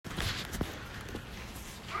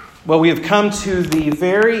Well, we have come to the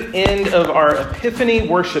very end of our Epiphany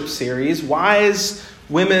worship series, Wise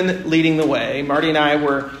Women Leading the Way. Marty and I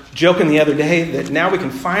were joking the other day that now we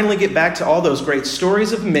can finally get back to all those great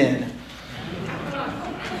stories of men.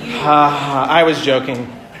 I was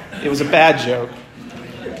joking. It was a bad joke.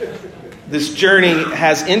 This journey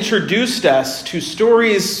has introduced us to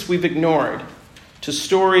stories we've ignored, to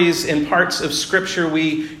stories in parts of Scripture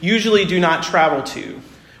we usually do not travel to,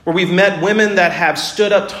 where we've met women that have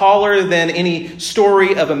stood up taller than any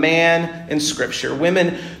story of a man in Scripture.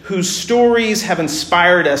 Women whose stories have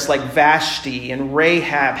inspired us, like Vashti and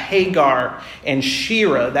Rahab, Hagar and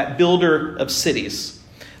Shira, that builder of cities.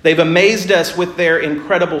 They've amazed us with their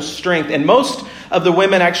incredible strength. And most of the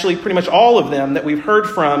women, actually pretty much all of them that we've heard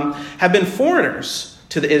from, have been foreigners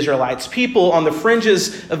to the Israelites, people on the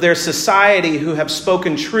fringes of their society who have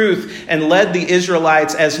spoken truth and led the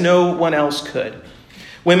Israelites as no one else could.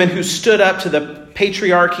 Women who stood up to the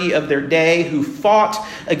patriarchy of their day, who fought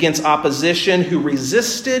against opposition, who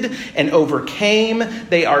resisted and overcame.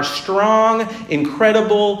 They are strong,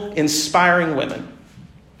 incredible, inspiring women.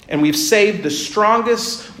 And we've saved the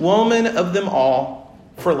strongest woman of them all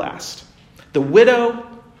for last. The widow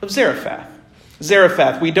of Zarephath.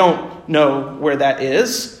 Zarephath, we don't know where that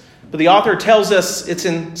is, but the author tells us it's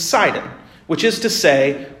in Sidon, which is to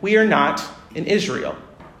say, we are not in Israel.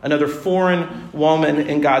 Another foreign woman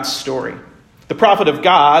in God's story. The prophet of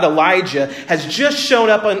God, Elijah, has just shown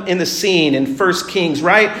up in the scene in 1 Kings,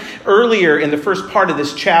 right earlier in the first part of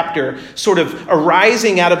this chapter, sort of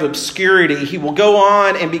arising out of obscurity. He will go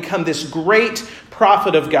on and become this great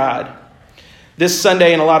prophet of God. This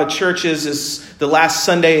Sunday in a lot of churches is the last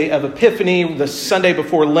Sunday of Epiphany. The Sunday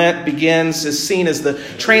before Lent begins is seen as the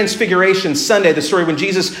Transfiguration Sunday, the story when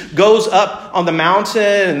Jesus goes up on the mountain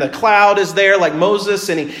and the cloud is there like Moses,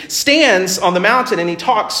 and he stands on the mountain and he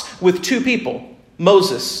talks with two people,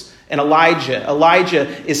 Moses and Elijah. Elijah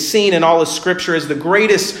is seen in all of Scripture as the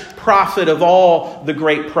greatest prophet of all the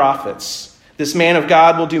great prophets. This man of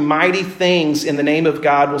God will do mighty things in the name of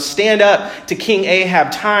God, will stand up to King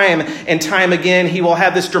Ahab time and time again. He will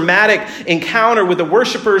have this dramatic encounter with the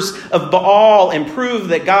worshipers of Baal and prove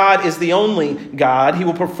that God is the only God. He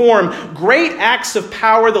will perform great acts of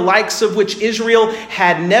power, the likes of which Israel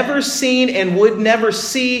had never seen and would never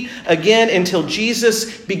see again until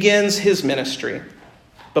Jesus begins his ministry.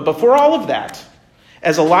 But before all of that,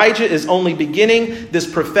 as Elijah is only beginning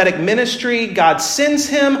this prophetic ministry, God sends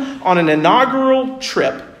him on an inaugural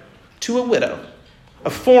trip to a widow, a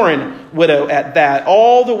foreign widow at that,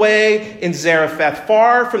 all the way in Zarephath,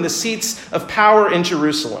 far from the seats of power in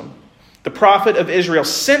Jerusalem. The prophet of Israel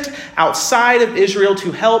sent outside of Israel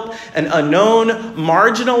to help an unknown,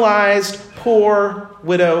 marginalized, poor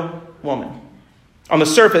widow woman. On the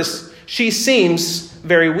surface, she seems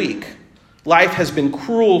very weak. Life has been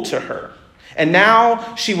cruel to her. And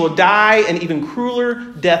now she will die an even crueler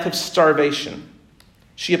death of starvation.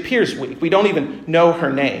 She appears weak. We don't even know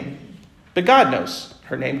her name. But God knows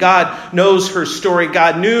her name. God knows her story.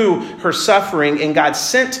 God knew her suffering. And God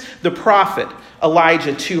sent the prophet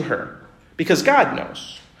Elijah to her. Because God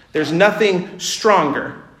knows there's nothing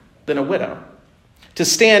stronger than a widow. To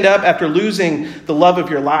stand up after losing the love of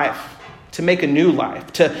your life. To make a new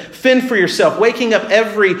life, to fend for yourself, waking up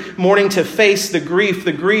every morning to face the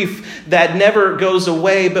grief that never goes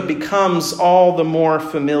away but becomes all the more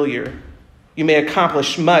familiar. You may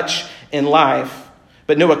accomplish much in life,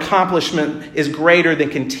 but no accomplishment is greater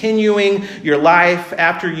than continuing your life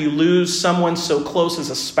after you lose someone so close as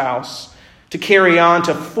a spouse. To carry on,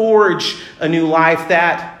 to forge a new life,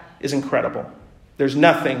 that is incredible. There's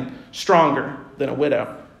nothing stronger than a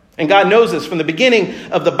widow. And God knows this. From the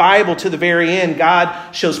beginning of the Bible to the very end,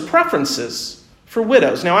 God shows preferences for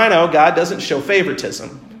widows. Now, I know God doesn't show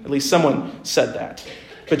favoritism. At least someone said that.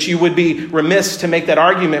 But you would be remiss to make that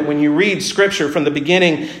argument when you read Scripture from the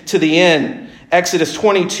beginning to the end. Exodus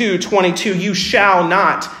 22:22, you shall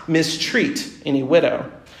not mistreat any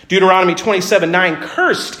widow. Deuteronomy 27:9,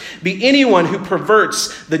 cursed be anyone who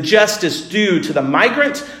perverts the justice due to the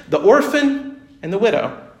migrant, the orphan, and the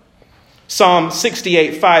widow. Psalm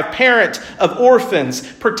 68:5, parent of orphans,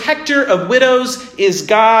 protector of widows is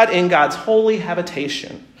God in God's holy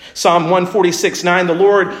habitation. Psalm 146:9, the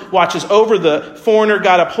Lord watches over the foreigner,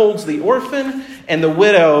 God upholds the orphan and the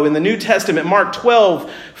widow. In the New Testament, Mark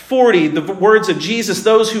 12:40, the words of Jesus,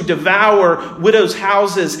 those who devour widows'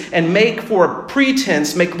 houses and make for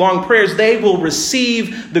pretense, make long prayers, they will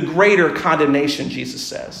receive the greater condemnation, Jesus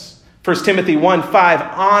says. 1 Timothy 1:5,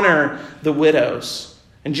 honor the widows.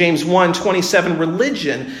 And James 1:27,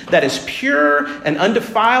 religion that is pure and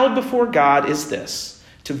undefiled before God is this,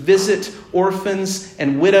 to visit orphans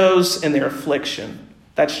and widows in their affliction,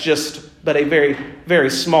 That's just but a very, very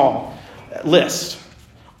small list.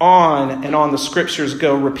 On and on the scriptures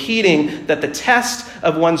go, repeating that the test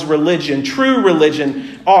of one's religion, true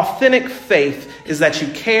religion, authentic faith, is that you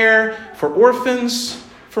care for orphans,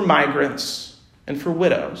 for migrants, and for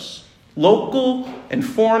widows, local and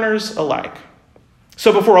foreigners alike.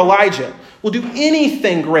 So before Elijah will do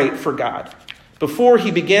anything great for God, before he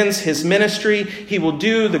begins his ministry, he will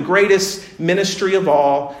do the greatest ministry of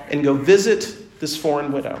all and go visit this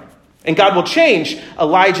foreign widow. And God will change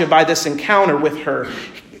Elijah by this encounter with her.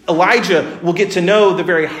 Elijah will get to know the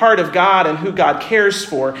very heart of God and who God cares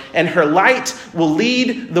for, and her light will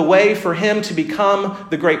lead the way for him to become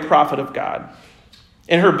the great prophet of God.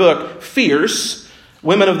 In her book, Fierce,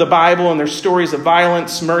 Women of the Bible and Their Stories of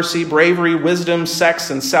Violence, Mercy, Bravery, Wisdom, Sex,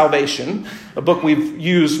 and Salvation, a book we've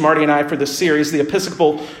used, Marty and I, for this series, the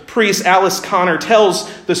Episcopal priest Alice Connor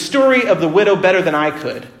tells the story of the widow better than I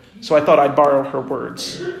could, so I thought I'd borrow her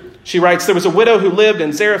words. She writes, there was a widow who lived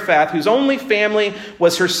in Zarephath whose only family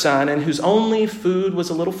was her son and whose only food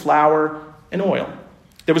was a little flour and oil.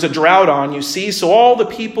 There was a drought on, you see, so all the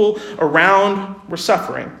people around were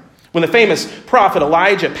suffering. When the famous prophet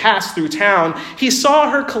Elijah passed through town, he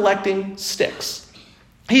saw her collecting sticks.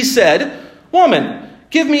 He said, "Woman,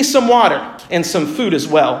 give me some water and some food as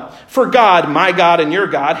well. For God, my God and your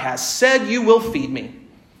God, has said you will feed me."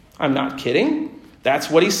 I'm not kidding. That's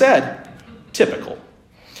what he said. Typical.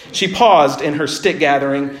 She paused in her stick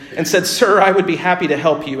gathering and said, "Sir, I would be happy to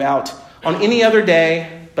help you out on any other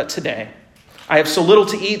day but today. I have so little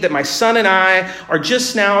to eat that my son and I are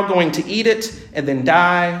just now going to eat it and then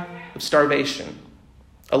die of starvation."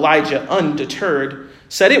 Elijah, undeterred,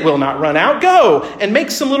 said, "It will not run out. Go and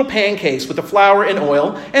make some little pancakes with the flour and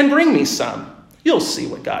oil and bring me some. You'll see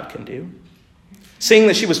what God can do." Seeing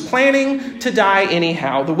that she was planning to die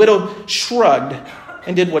anyhow, the widow shrugged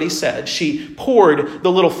and did what he said. She poured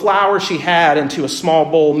the little flour she had into a small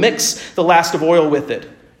bowl, mixed the last of oil with it,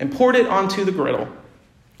 and poured it onto the griddle.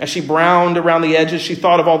 As she browned around the edges, she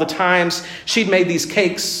thought of all the times she'd made these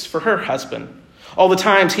cakes for her husband, all the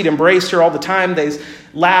times he'd embraced her, all the time they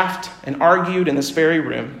laughed and argued in this very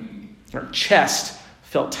room. Her chest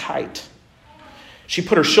felt tight. She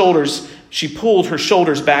pulled her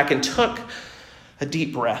shoulders back and took a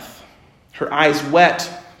deep breath, her eyes wet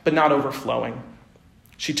but not overflowing.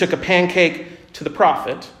 She took a pancake to the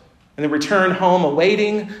prophet and then returned home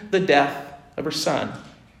awaiting the death of her son.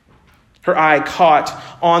 Her eye caught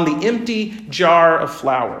on the empty jar of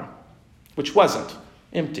flour, which wasn't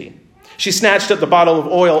empty. She snatched up the bottle of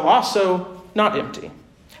oil, also not empty.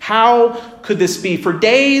 How could this be? For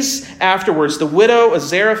days afterwards, the widow of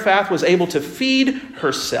Zarephath was able to feed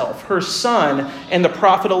herself, her son, and the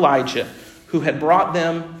prophet Elijah, who had brought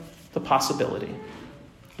them the possibility.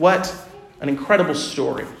 What an incredible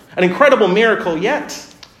story, an incredible miracle, yet,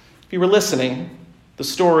 if you were listening, the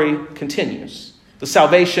story continues. The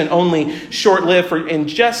salvation only short-lived, for in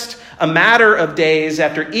just a matter of days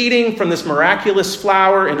after eating from this miraculous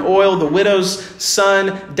flour and oil, the widow's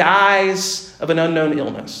son dies of an unknown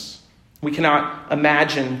illness. We cannot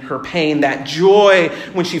imagine her pain, that joy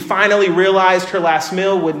when she finally realized her last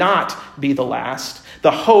meal would not be the last.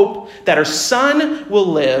 The hope that her son will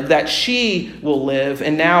live, that she will live,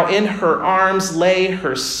 and now in her arms lay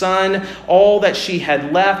her son, all that she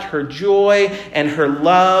had left, her joy and her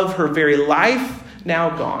love, her very life, now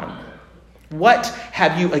gone. "What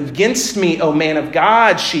have you against me, O man of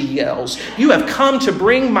God?" she yells. "You have come to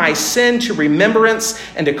bring my sin to remembrance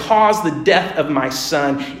and to cause the death of my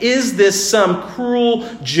son. Is this some cruel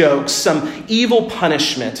joke, some evil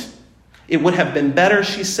punishment? It would have been better,"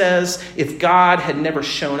 she says, "if God had never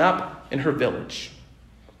shown up in her village."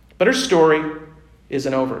 But her story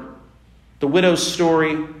isn't over. The widow's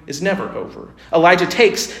story is never over. Elijah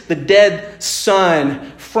takes the dead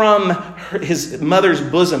son from his mother's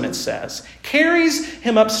bosom, it says, carries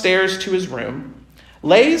him upstairs to his room,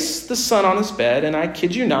 lays the son on his bed, and I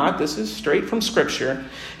kid you not, this is straight from Scripture,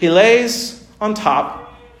 he lays on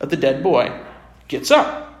top of the dead boy, gets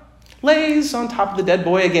up, lays on top of the dead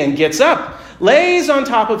boy again, gets up, lays on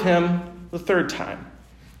top of him the third time.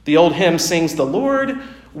 The old hymn sings, "The Lord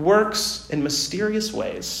works in mysterious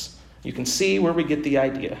ways." You can see where we get the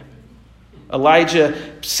idea. Elijah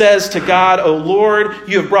says to God, "O Lord,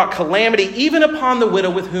 you have brought calamity even upon the widow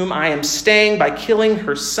with whom I am staying by killing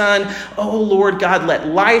her son. O Lord God, let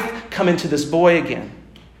life come into this boy again."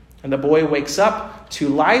 And the boy wakes up to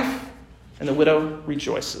life, and the widow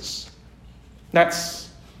rejoices. That's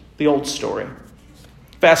the old story.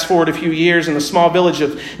 Fast forward a few years, in the small village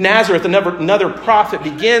of Nazareth, another prophet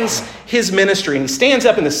begins his ministry, and he stands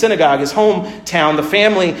up in the synagogue, his hometown, the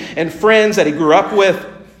family and friends that he grew up with,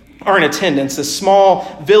 are in attendance, this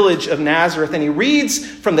small village of Nazareth, and he reads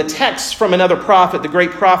from the text from another prophet, the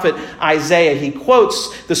great prophet Isaiah. He quotes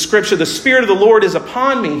the scripture, "The Spirit of the Lord is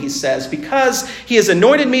upon me," he says, "because he has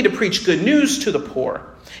anointed me to preach good news to the poor.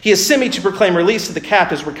 He has sent me to proclaim release to the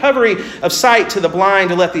captives, recovery of sight to the blind,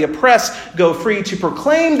 to let the oppressed go free, to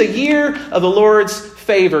proclaim the year of the Lord's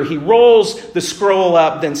favor." He rolls the scroll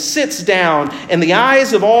up, then sits down, and the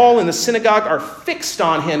eyes of all in the synagogue are fixed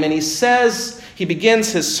on him. And he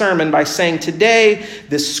begins his sermon by saying, "Today,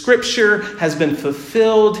 this scripture has been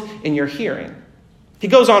fulfilled in your hearing." He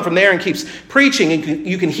goes on from there and keeps preaching, and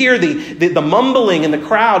you can hear the mumbling in the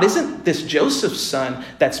crowd. "Isn't this Joseph's son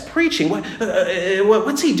that's preaching?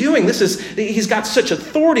 What's he doing? He's got such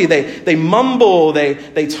authority." They mumble,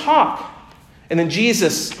 they talk. And then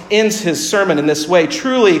Jesus ends his sermon in this way.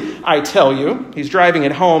 "Truly, I tell you," he's driving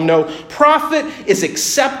it home, "no prophet is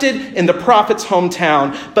accepted in the prophet's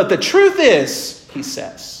hometown. But the truth is," he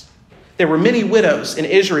says, "there were many widows in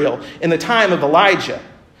Israel in the time of Elijah,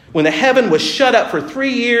 when the heaven was shut up for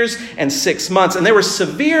 3 years and 6 months, and there was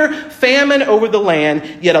severe famine over the land.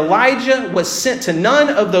 Yet Elijah was sent to none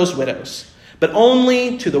of those widows, but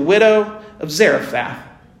only to the widow of Zarephath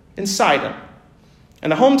in Sidon."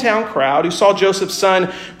 And the hometown crowd who saw Joseph's son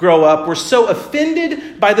grow up were so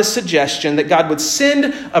offended by the suggestion that God would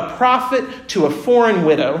send a prophet to a foreign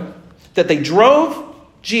widow that they drove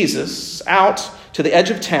Jesus out to the edge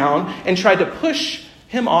of town and tried to push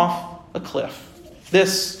him off a cliff.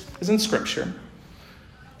 This is in Scripture.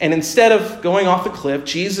 And instead of going off the cliff,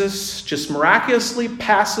 Jesus just miraculously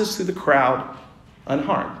passes through the crowd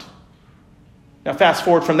unharmed. Now, fast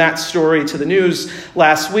forward from that story to the news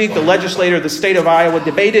last week. The legislature of the state of Iowa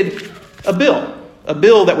debated a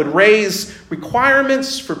bill that would raise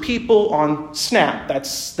requirements for people on SNAP.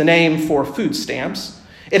 That's the name for food stamps.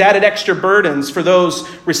 It added extra burdens for those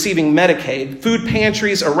receiving Medicaid. Food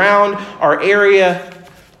pantries around our area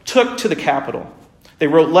took to the Capitol. They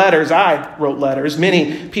wrote letters. I wrote letters.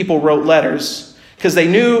 Many people wrote letters because they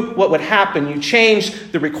knew what would happen. You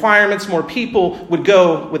changed the requirements, more people would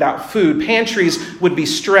go without food. Pantries would be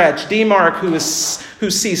stretched. DMARC,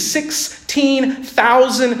 who sees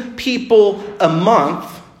 16,000 people a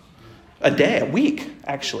week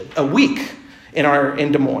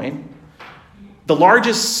in Des Moines. The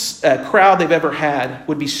largest crowd they've ever had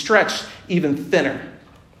would be stretched even thinner.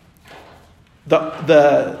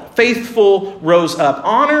 The faithful rose up.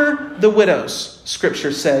 "Honor the widows,"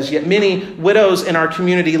 Scripture says. Yet many widows in our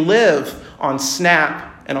community live on SNAP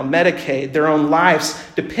and on Medicaid, their own lives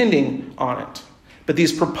depending on it. But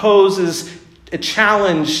these proposals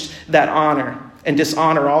challenged that honor and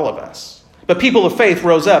dishonor all of us. But people of faith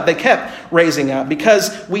rose up. They kept raising up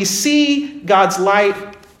because we see God's light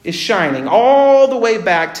is shining all the way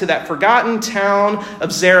back to that forgotten town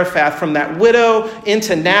of Zarephath, from that widow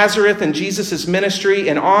into Nazareth and Jesus' ministry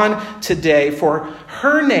and on today. For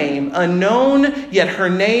her name, unknown, yet her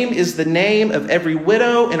name is the name of every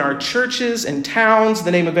widow in our churches and towns,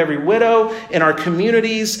 the name of every widow in our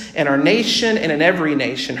communities and our nation and in every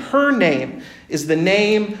nation. Her name is the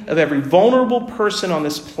name of every vulnerable person on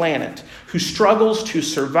this planet who struggles to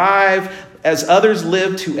survive as others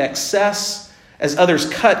live to excess, as others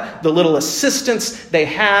cut the little assistance they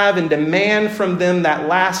have and demand from them that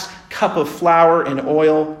last cup of flour and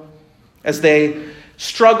oil. As they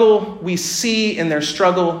struggle, we see in their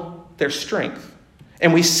struggle their strength.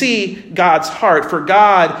 And we see God's heart, for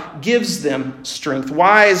God gives them strength.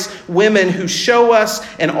 Wise women who show us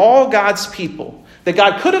and all God's people that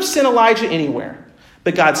God could have sent Elijah anywhere,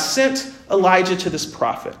 but God sent Elijah to this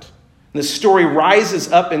prophet. And the story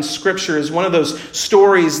rises up in Scripture as one of those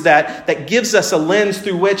stories that gives us a lens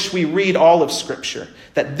through which we read all of Scripture,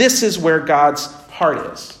 that this is where God's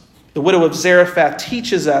heart is. The widow of Zarephath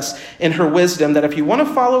teaches us in her wisdom that if you want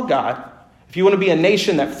to follow God, if you want to be a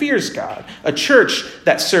nation that fears God, a church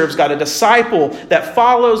that serves God, a disciple that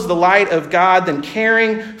follows the light of God, then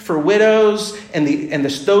caring for widows and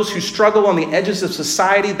those who struggle on the edges of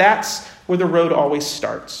society, that's where the road always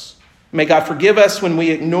starts. May God forgive us when we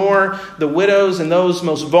ignore the widows and those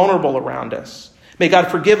most vulnerable around us. May God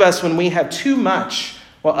forgive us when we have too much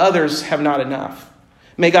while others have not enough.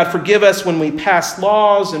 May God forgive us when we pass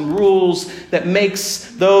laws and rules that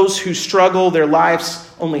makes those who struggle their lives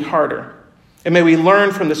only harder. And may we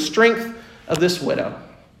learn from the strength of this widow,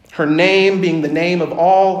 her name being the name of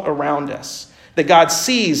all around us, that God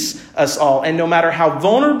sees us all. And no matter how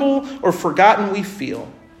vulnerable or forgotten we feel,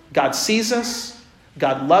 God sees us,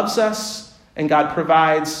 God loves us, and God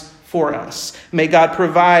provides for us. May God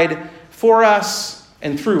provide for us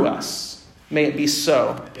and through us. May it be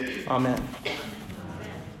so. Amen.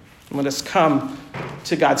 Let us come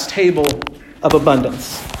to God's table of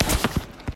abundance.